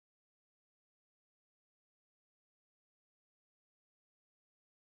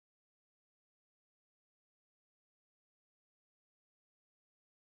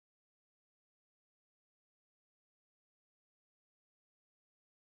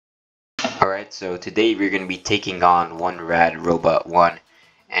Alright, so today we're going to be taking on 1radrobot1,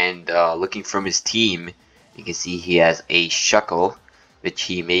 and looking from his team, you can see he has a Shuckle, which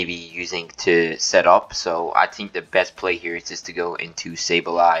he may be using to set up. So I think the best play here is just to go into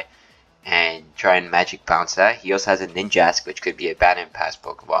Sableye and try and magic bounce that. He also has a Ninjask, which could be a bad pass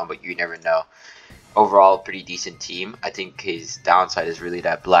Pokemon, but you never know. Overall, pretty decent team. I think his downside is really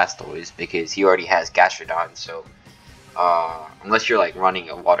that Blastoise, because he already has Gastrodon, so unless you're like running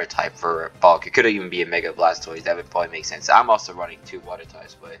a water type for bulk, it could even be a Mega Blastoise. That would probably make sense. I'm also running 2 water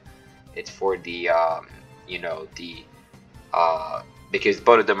types, but it's for the because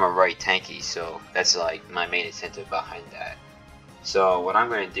both of them are very tanky, so that's like my main incentive behind that. So what I'm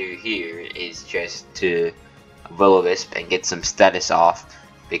going to do here is just to Will-O-Wisp and get some status off,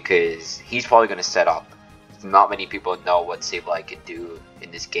 because he's probably going to set up. Not many people know what Sableye can do in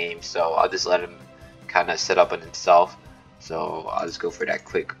this game, so I'll just let him kind of set up on himself. So I'll just go for that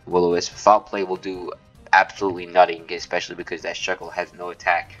quick Will-O-Wisp. Foul Play will do absolutely nothing, especially because that Shuckle has no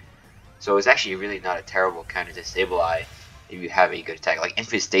attack. So it's actually really not a terrible counter to Sableye if you have a good attack. Like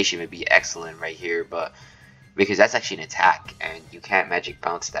Infestation would be excellent right here, but because that's actually an attack and you can't magic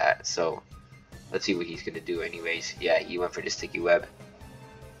bounce that. So let's see what he's gonna do anyways. Yeah, he went for the Sticky Web.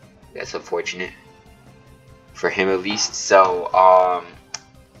 That's unfortunate for him at least. So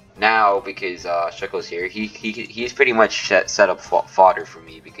now, because Shuckle's here, he's pretty much set up fodder for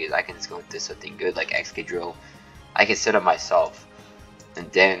me, because I can just go into something good like Excadrill. I can set up myself,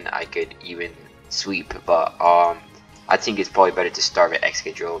 and then I could even sweep. But I think it's probably better to start with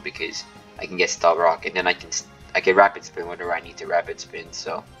Excadrill, because I can get Stub Rock, and then I can Rapid Spin whenever I need to Rapid Spin.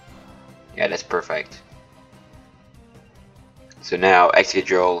 So yeah, that's perfect. So now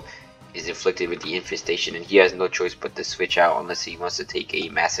Excadrill is inflicted with the Infestation, and he has no choice but to switch out unless he wants to take a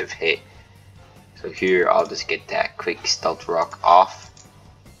massive hit. So here I'll just get that quick Stealth Rock off.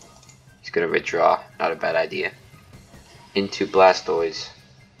 He's gonna withdraw, not a bad idea. Into Blastoise.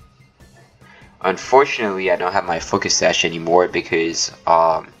 Unfortunately, I don't have my Focus Sash anymore, because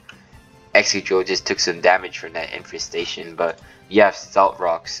Excadrill just took some damage from that Infestation, but you have Stealth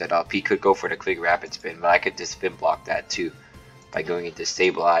Rock set up. He could go for the quick Rapid Spin, but I could just spin block that too by going into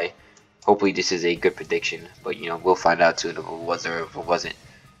Sableye. Hopefully this is a good prediction, but you know, we'll find out soon if it was or if it wasn't.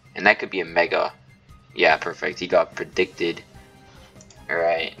 And that could be a Mega. Yeah, perfect. He got predicted.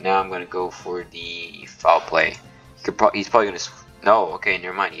 Alright, now I'm going to go for the Foul Play. He's probably going to... No, okay,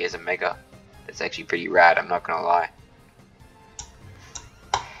 never mind. He has a Mega. That's actually pretty rad, I'm not going to lie.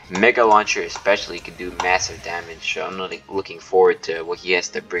 Mega Launcher especially can do massive damage, so I'm really looking forward to what he has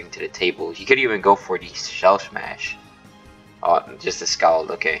to bring to the table. He could even go for the Shell Smash. Oh, just a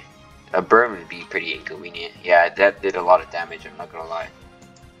Scald, okay. A burn would be pretty inconvenient. Yeah, that did a lot of damage, I'm not gonna lie.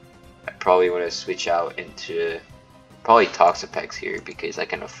 I probably want to switch out into probably Toxapex here, because I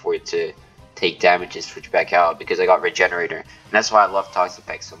can afford to take damage and switch back out, because I got Regenerator. And that's why I love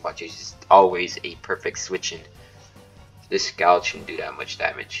Toxapex so much. It's just always a perfect switch in. This Scald shouldn't do that much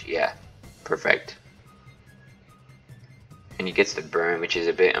damage. Yeah, perfect. And he gets the burn, which is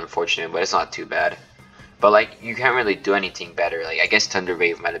a bit unfortunate, but it's not too bad. But like, you can't really do anything better. Like, I guess Thunder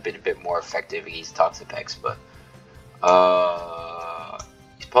Wave might have been a bit more effective against Toxapex, but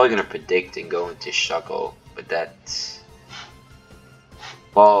he's probably gonna predict and go into Shuckle, but that's...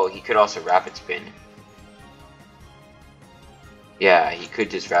 Well, he could also Rapid Spin. Yeah, he could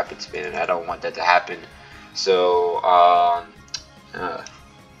just Rapid Spin, and I don't want that to happen. So I'll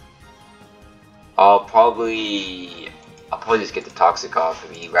probably just get the Toxic off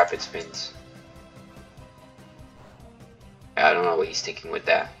and he Rapid Spins. I don't know what he's thinking with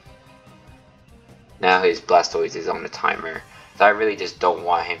that. Now his Blastoise is on the timer, so I really just don't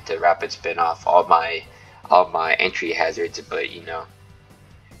want him to Rapid Spin off all my entry hazards, but you know,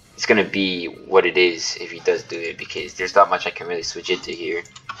 it's gonna be what it is if he does do it, because there's not much I can really switch into here.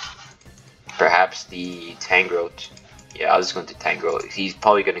 Perhaps the Tangrowth. Yeah, I'll just go into Tangrowth. He's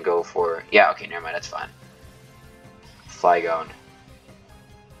probably gonna go for... Yeah, okay, never mind, that's fine. Flygon.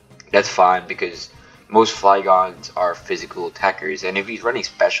 That's fine, because most Flygons are physical attackers, and if he's running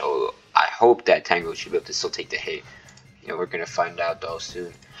special, I hope that Tangrowth should be able to still take the hit. You know, we're gonna find out though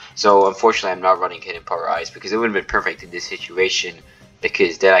soon. So unfortunately, I'm not running Hidden Power Ice, because it would have been perfect in this situation,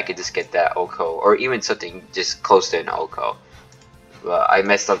 because then I could just get that Oko, or even something just close to an Oko. But I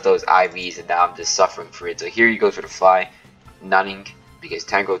messed up those IVs, and now I'm just suffering for it. So here he goes for the Fly, nutting, because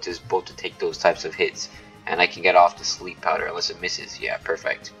Tangrowth is both to take those types of hits, and I can get off the Sleep Powder unless it misses. Yeah,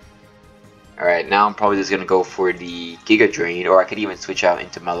 perfect. Alright, now I'm probably just gonna go for the Giga Drain, or I could even switch out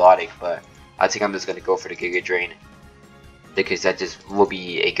into Melodic, but I think I'm just gonna go for the Giga Drain, because that just will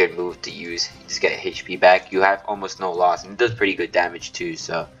be a good move to use. You just get HP back. You have almost no loss, and it does pretty good damage too,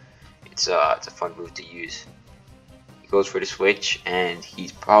 so it's a fun move to use. He goes for the switch, and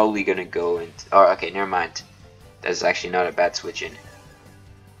he's probably gonna go and. Oh, okay, never mind. That's actually not a bad switch in.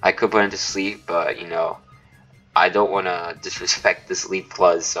 I could put him to sleep, but you know, I don't want to disrespect the sleep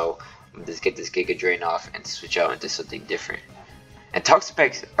plus, so I'm just get this Giga Drain off and switch out into something different. And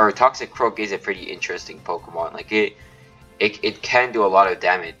Toxic Croak is a pretty interesting Pokemon. Like it can do a lot of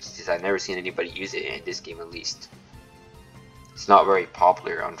damage. Because I've never seen anybody use it in this game, at least. It's not very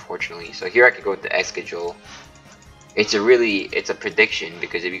popular, unfortunately. So here I could go with the Excadrill. It's a prediction,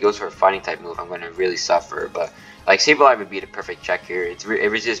 because if he goes for a fighting type move, I'm gonna really suffer. But like Sableye would be the perfect check here. It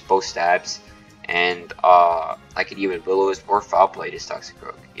resists both stabs, and I could even Will-O-Wisp or Foul Play this Toxic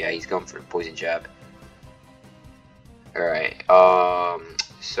Croak. Yeah, he's going for a Poison Jab. All right.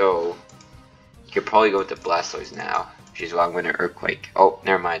 So you could probably go with the Blastoise now, which is why I'm gonna Earthquake. Oh,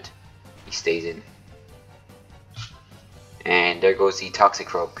 never mind. He stays in. And there goes the Toxic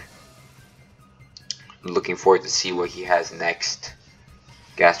Croak. I'm looking forward to see what he has next.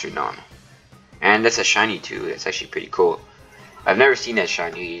 Gastrodon. And that's a shiny too. That's actually pretty cool. I've never seen that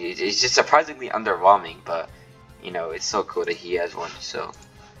shiny. It's just surprisingly underwhelming, but you know, it's so cool that he has one. So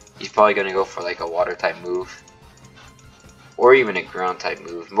he's probably gonna go for like a water type move, or even a ground type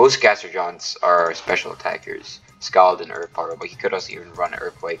move. Most Gastrodons are special attackers, Scald and Earth Power, but he could also even run an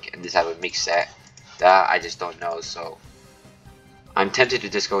Earthquake and just have a mix set. That I just don't know. So I'm tempted to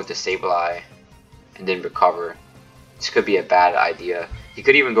just go into Sableye and then recover. This could be a bad idea. He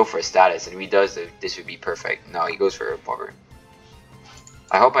could even go for a status, and if he does, this would be perfect. No, he goes for a recover.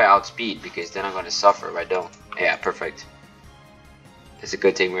 I hope I outspeed, because then I'm going to suffer if I don't. Yeah, perfect. It's a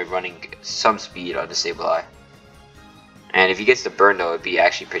good thing we're running some speed on the Sableye. And if he gets the burn though, it'd be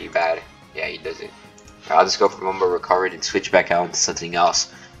actually pretty bad. Yeah, he does it. I'll just go for one more recover and switch back out into something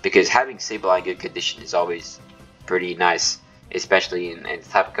else, because having Sableye in good condition is always pretty nice. Especially in a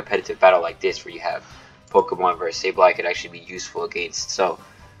type of competitive battle like this, where you have Pokemon versus Sableye could actually be useful against. So,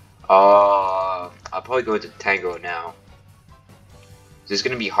 I'll probably go into Tango now. It's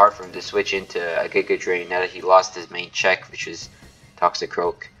going to be hard for him to switch into a Giga Drain now that he lost his main check, which is Toxic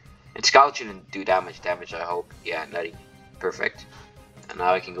Croak. And Scout shouldn't do that much damage, I hope. Yeah, nutty. Perfect. And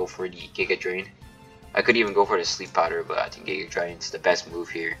now I can go for the Giga Drain. I could even go for the Sleep Powder, but I think Giga Drain's the best move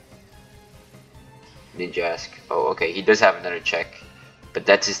here. Ninjask. Oh, okay, he does have another check, but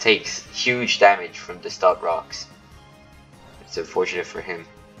that just takes huge damage from the Stout Rocks. It's unfortunate for him.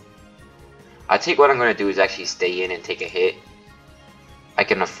 I think what I'm going to do is actually stay in and take a hit. I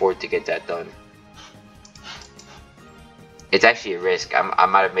can afford to get that done. It's actually a risk. I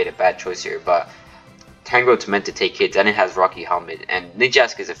might have made a bad choice here, but Tangro's meant to take hits, and it has Rocky Helmet, and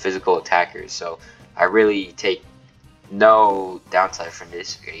Ninjask is a physical attacker, so I really take no downside from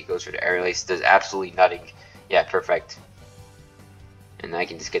this. Okay, he goes for the Air Lace, does absolutely nothing. Yeah, perfect. And I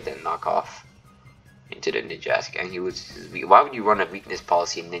can just get that knockoff into the Ninjask. And he was, why would you run a weakness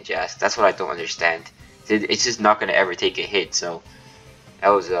policy in Ninjask? That's what I don't understand. It's just not gonna ever take a hit. So that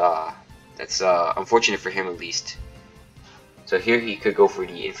was that's unfortunate for him at least. So here he could go for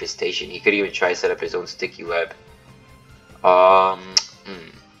the Infestation. He could even try to set up his own Sticky Web. I'll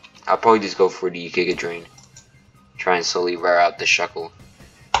probably just go for the Giga Drain. Try and slowly wear out the Shuckle.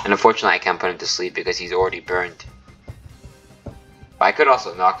 And unfortunately I can't put him to sleep because he's already burned. But I could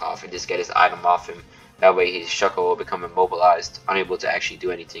also knock off and just get his item off him. That way his Shuckle will become immobilized, unable to actually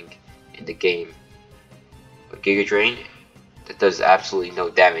do anything in the game. But Giga Drain, that does absolutely no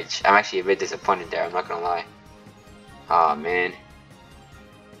damage. I'm actually a bit disappointed there, I'm not gonna lie. Aw, man.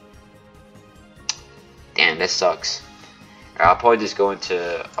 Damn, that sucks. I'll probably just go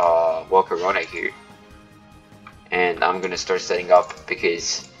into Volcarona here. And I'm gonna start setting up,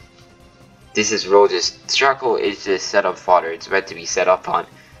 because this is Shuckle is just set up fodder. It's meant to be set up on.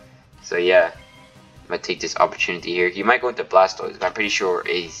 So yeah, I'm gonna take this opportunity here. He might go into Blastoise, but I'm pretty sure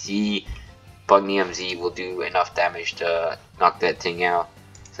a Z Bugnium Z will do enough damage to knock that thing out.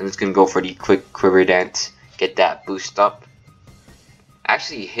 So I'm just gonna go for the quick Quiver Dance, get that boost up.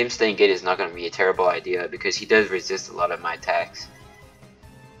 Actually, him staying good is not gonna be a terrible idea, because he does resist a lot of my attacks.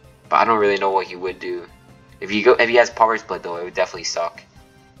 But I don't really know what he would do. If he has Power Split though, it would definitely suck.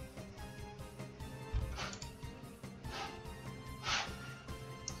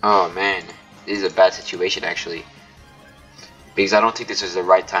 Oh man, this is a bad situation actually, because I don't think this is the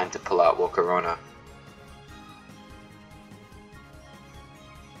right time to pull out Volcarona.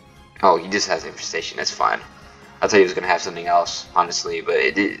 Oh, he just has Infestation. That's fine. I thought he was gonna have something else, honestly, but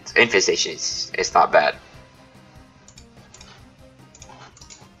Infestation. It's not bad.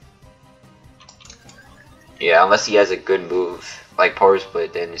 Yeah, unless he has a good move like Power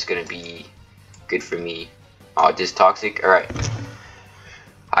Split, then it's gonna be good for me. Oh, this Toxic. All right.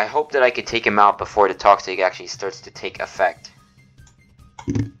 I hope that I can take him out before the toxic actually starts to take effect.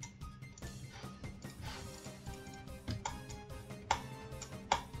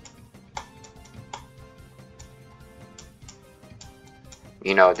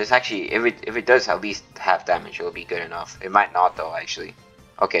 You know, this actually, if it does at least half damage, it'll be good enough. It might not though, actually.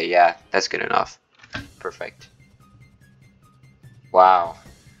 Okay, yeah, that's good enough. Perfect. Wow.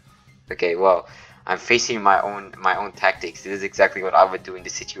 Okay, well, I'm facing my own tactics. This is exactly what I would do in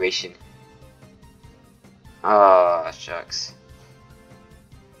this situation. Oh, shucks.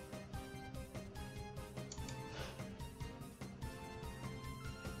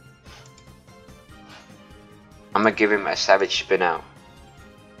 I'm gonna give him a savage spin out.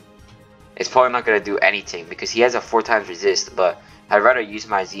 It's probably not gonna do anything because he has a 4 times resist, but I'd rather use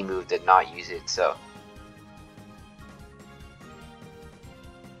my Z move than not use it, so.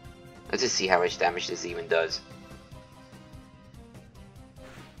 Let's just see how much damage this even does.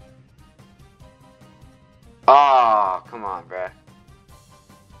 Oh, come on, bruh.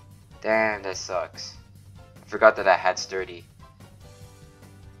 Damn, that sucks. I forgot that I had sturdy.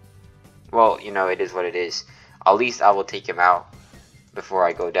 Well, you know, it is what it is. At least I will take him out before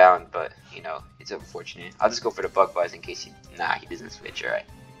I go down, but, you know, it's unfortunate. I'll just go for the bug buzz in case he... Nah, he doesn't switch, alright.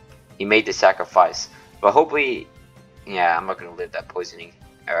 He made the sacrifice. But hopefully... Yeah, I'm not gonna live that poisoning.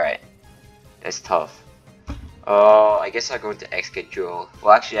 Alright. That's tough. Oh, I guess I'll go into X-Control.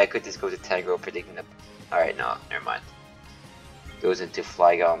 Well, actually, I could just go to Tango predicting the... Alright, no, never mind. Goes into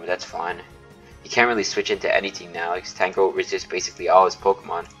Flygon, but that's fine. He can't really switch into anything now, because Tango resists basically all his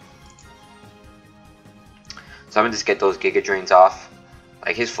Pokemon. So I'm gonna just get those Giga Drains off.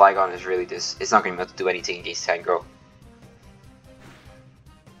 Like, his Flygon is really just... It's not gonna be able to do anything against Tango.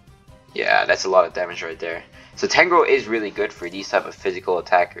 Yeah, that's a lot of damage right there. So Tango is really good for these type of physical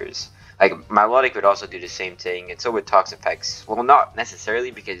attackers. Like, Milotic would also do the same thing, and so would Toxapex. Well, not necessarily,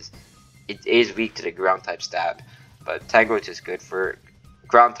 because it is weak to the ground type stab. But Tango is just good for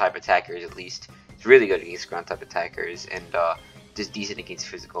ground type attackers, at least. It's really good against ground type attackers, and just decent against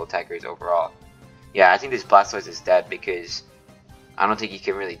physical attackers overall. Yeah, I think this Blastoise is dead, because I don't think he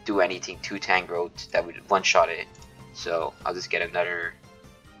can really do anything to Tango that would one-shot it. So, I'll just get another...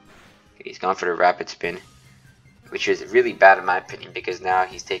 Okay, he's gone for the Rapid Spin, which is really bad in my opinion, because now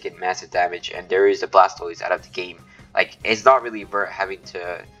he's taking massive damage, and there is a Blastoise out of the game. Like, it's not really worth having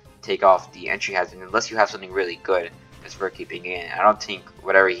to take off the entry hazard unless you have something really good that's worth keeping in. I don't think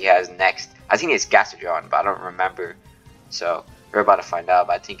whatever he has next, I think it's Gastrodon, but I don't remember. So, we're about to find out,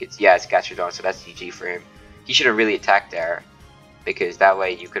 but I think it's, yeah, it's Gastrodon, so that's GG for him. He should have really attacked there, because that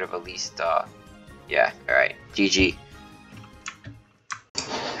way you could have at least, yeah, alright, GG.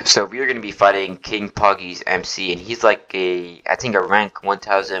 So we are going to be fighting KingPoggiesMC, and he's like I think a rank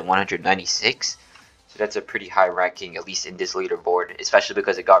 1196. So that's a pretty high ranking, at least in this leaderboard, especially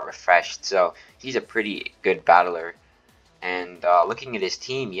because it got refreshed. So he's a pretty good battler. And looking at his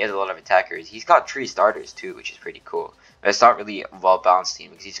team, he has a lot of attackers. He's got 3 starters too, which is pretty cool. But it's not really a well-balanced team,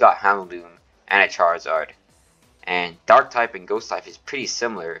 because he's got Houndoom and a Charizard. And Dark type and Ghost type is pretty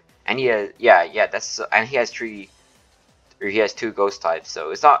similar. And he has, and he has 2 Ghost types,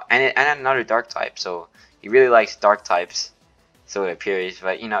 so it's not, and another Dark type, so he really likes Dark types, so it appears,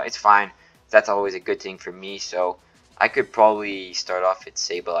 but you know, it's fine. That's always a good thing for me, so I could probably start off with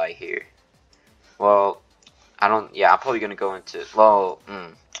Sableye here. Well, I'm probably gonna go into,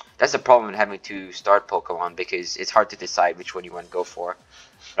 that's the problem with having to start Pokemon, because it's hard to decide which one you want to go for.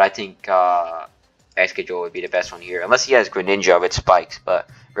 But I think Excadrill would be the best one here, unless he has Greninja with spikes, but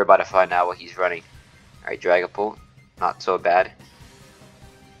we're about to find out what he's running. Alright, Dragapult. Not so bad.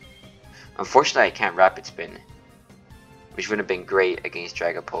 Unfortunately, I can't Rapid Spin, which would have been great against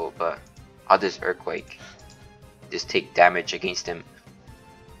Dragapult, but I'll just Earthquake. Just take damage against him.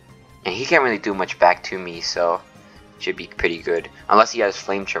 And he can't really do much back to me, so it should be pretty good. Unless he has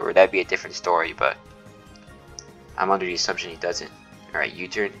Flamethrower, that'd be a different story, but I'm under the assumption he doesn't. Alright,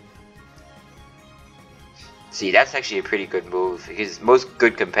 U-turn. See, that's actually a pretty good move, because most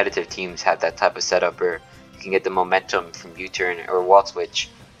good competitive teams have that type of setup where can get the momentum from U-turn or Wall Switch.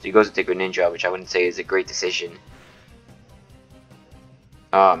 So he goes into Greninja, which I wouldn't say is a great decision.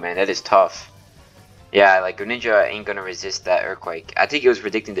 Oh man, that is tough. Yeah, like Greninja ain't gonna resist that Earthquake. I think he was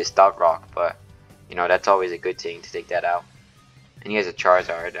predicting the Stop Rock, but you know, that's always a good thing to take that out. And he has a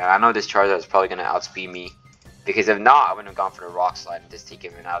Charizard. And I know this Charizard is probably gonna outspeed me, because if not, I wouldn't have gone for the Rock Slide and just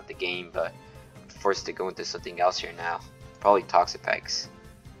taken him out of the game, but I'm forced to go into something else here now. Probably Toxapex.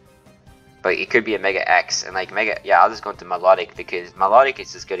 But it could be a Mega X, and like I'll just go into Milotic, because Milotic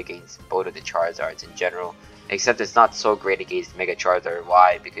is just good against both of the Charizards in general. Except it's not so great against Mega Charizard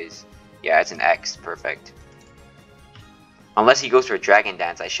Y, because, yeah, it's an X, perfect. Unless he goes for Dragon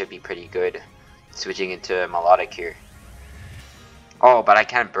Dance, I should be pretty good. Switching into Melodic here. Oh, but I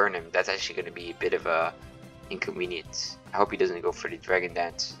can't burn him. That's actually going to be a bit of a inconvenience. I hope he doesn't go for the Dragon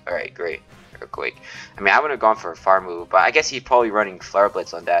Dance. Alright, great. Earthquake. I mean, I would have gone for a fire move, but I guess he's probably running Flare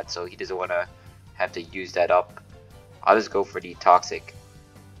Blitz on that, so he doesn't want to have to use that up. I'll just go for the Toxic.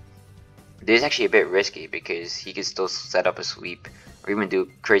 This is actually a bit risky because he can still set up a sweep or even do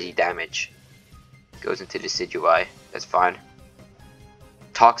crazy damage. Goes into the Decidueye. That's fine.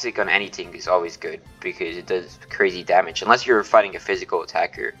 Toxic on anything is always good because it does crazy damage unless you're fighting a physical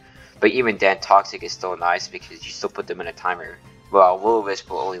attacker. But even then, Toxic is still nice because you still put them in a timer. Well, Will-O-Wisp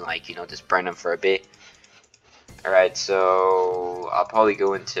will only, like, you know, just burn them for a bit. Alright, so I'll probably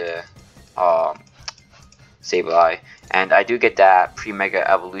go into Sableye. And I do get that pre-Mega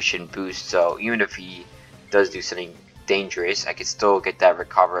Evolution boost, so even if he does do something dangerous, I can still get that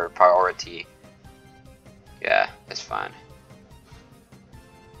recover priority. Yeah, that's fine.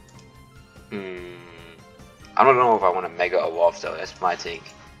 I don't know if I want to Mega Evolve though, that's my thing.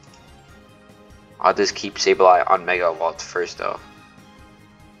 I'll just keep Sableye on Mega Evolve first though.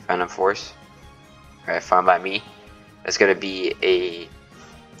 Phantom Force. Alright, fine by me. That's gonna be a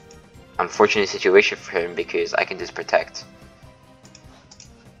unfortunate situation for him because I can just protect.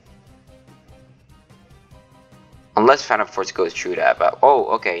 Unless Phantom Force goes through that, but oh,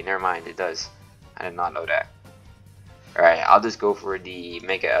 okay, never mind, it does. I did not know that. Alright, I'll just go for the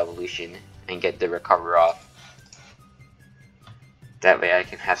Mega Evolution and get the recover off. That way I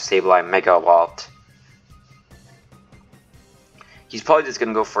can have Sableye Mega Evolved. He's probably just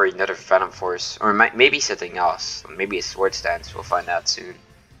gonna go for another Phantom Force, or maybe something else. Maybe a Swords Dance, we'll find out soon.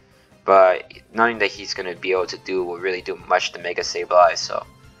 But nothing that he's gonna be able to do will really do much to Mega Sableye, so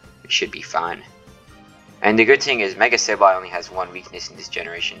it should be fine. And the good thing is Mega Sableye only has one weakness in this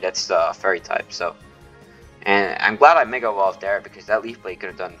generation, that's the Fairy type, so. And I'm glad I Mega Evolved there because that Leaf Blade could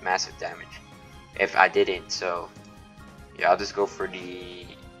have done massive damage if I didn't, so yeah, I'll just go for the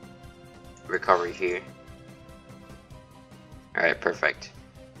recovery here. Alright, perfect.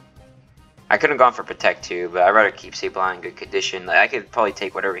 I could have gone for Protect too, but I'd rather keep Sableye in good condition. Like, I could probably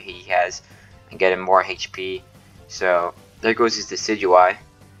take whatever he has and get him more HP. So there goes his Decidueye.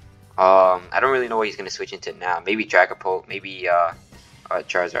 I don't really know what he's gonna switch into now. Maybe Dragapult, maybe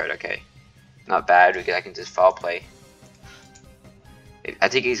Charizard. Okay, not bad because I can just Foul Play. I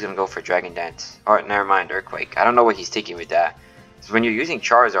think he's gonna go for Dragon Dance. Or never mind, Earthquake. I don't know what he's taking with that. So when you're using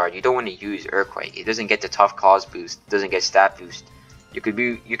Charizard, you don't want to use Earthquake. It doesn't get the Tough Claws boost. Doesn't get Stat boost. You could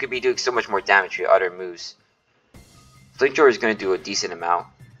be doing so much more damage with your other moves. Flamethrower is gonna do a decent amount.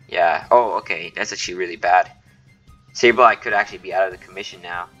 Yeah. Oh, okay. That's actually really bad. Sableye could actually be out of the commission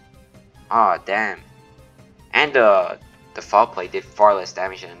now. Aw, oh, damn. And the Foul Play did far less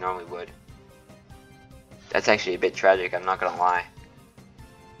damage than it normally would. That's actually a bit tragic, I'm not gonna lie.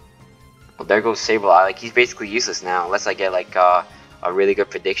 Well, there goes Sableye. Like, he's basically useless now, unless I get like a really good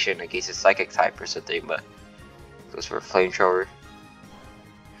prediction against a Psychic type or something. But goes for a Flamethrower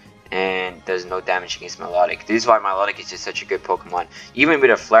and does no damage against Melodic. This is why Melodic is just such a good Pokemon. Even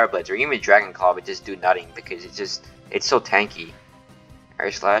with a Flare Blitz or even Dragon Claw, it just do nothing because it's so tanky.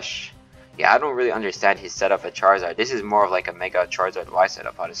 Air Slash. Yeah, I don't really understand his setup at Charizard. This is more of like a Mega Charizard Y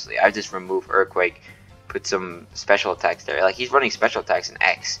setup, honestly. I just remove Earthquake, put some special attacks there. Like, he's running special attacks in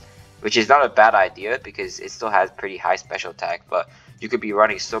X, which is not a bad idea because it still has pretty high special attack, but you could be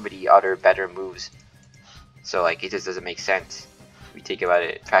running so many other better moves. So, like, it just doesn't make sense if you think about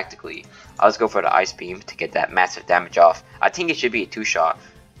it practically. I'll just go for the Ice Beam to get that massive damage off. I think it should be a 2-shot.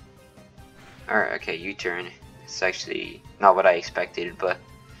 Alright, okay, U-turn. It's actually not what I expected, but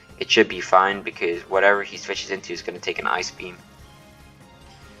it should be fine because whatever he switches into is going to take an Ice Beam.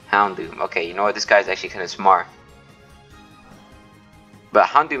 Houndoom. Okay, you know what? This guy's actually kind of smart. But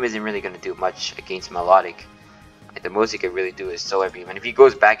Houndoom isn't really going to do much against Melodic. Like, the most he can really do is Solar Beam. And if he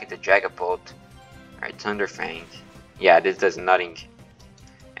goes back into Dragapult, alright, Thunder Fang. Yeah, this does nothing.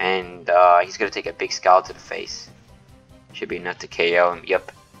 And he's going to take a big Scowl to the face. Should be enough to KO him.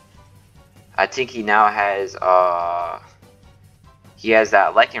 Yep. I think he now has he has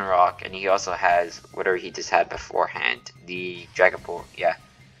that Lycanroc, and he also has whatever he just had beforehand, the Dragapult. Yeah.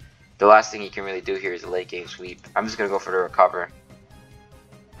 The last thing he can really do here is a late game sweep. I'm just going to go for the recover.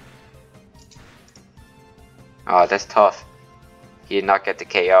 Oh, that's tough. He did not get the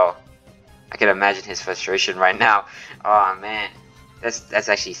KO. I can imagine his frustration right now. Oh man, that's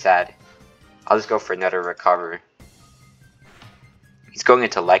actually sad. I'll just go for another recover. He's going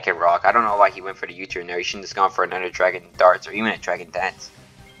into Lycanroc. I don't know why he went for the U-turn there. He shouldn't have gone for another Dragon Darts or even a Dragon Dance.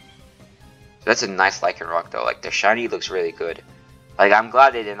 So that's a nice Lycanroc though. Like, their shiny looks really good. Like, I'm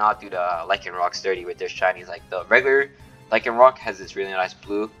glad they did not do the Lycanroc sturdy with their shinies. Like, the regular Lycan Rock has this really nice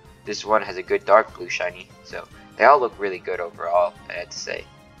blue. This one has a good dark blue shiny. So they all look really good overall, I have to say.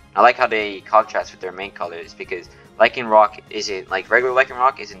 I like how they contrast with their main colors, because Lycan Rock isn't, like regular Lycan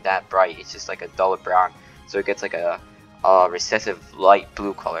Rock isn't that bright. It's just like a duller brown. So it gets like a recessive light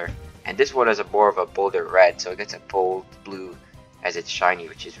blue color. And this one has a more of a bolder red, so it gets a bold blue as it's shiny,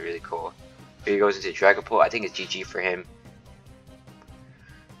 which is really cool. Here he goes into Dragapult. I think it's GG for him.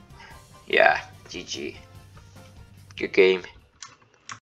 Yeah, GG. Good game.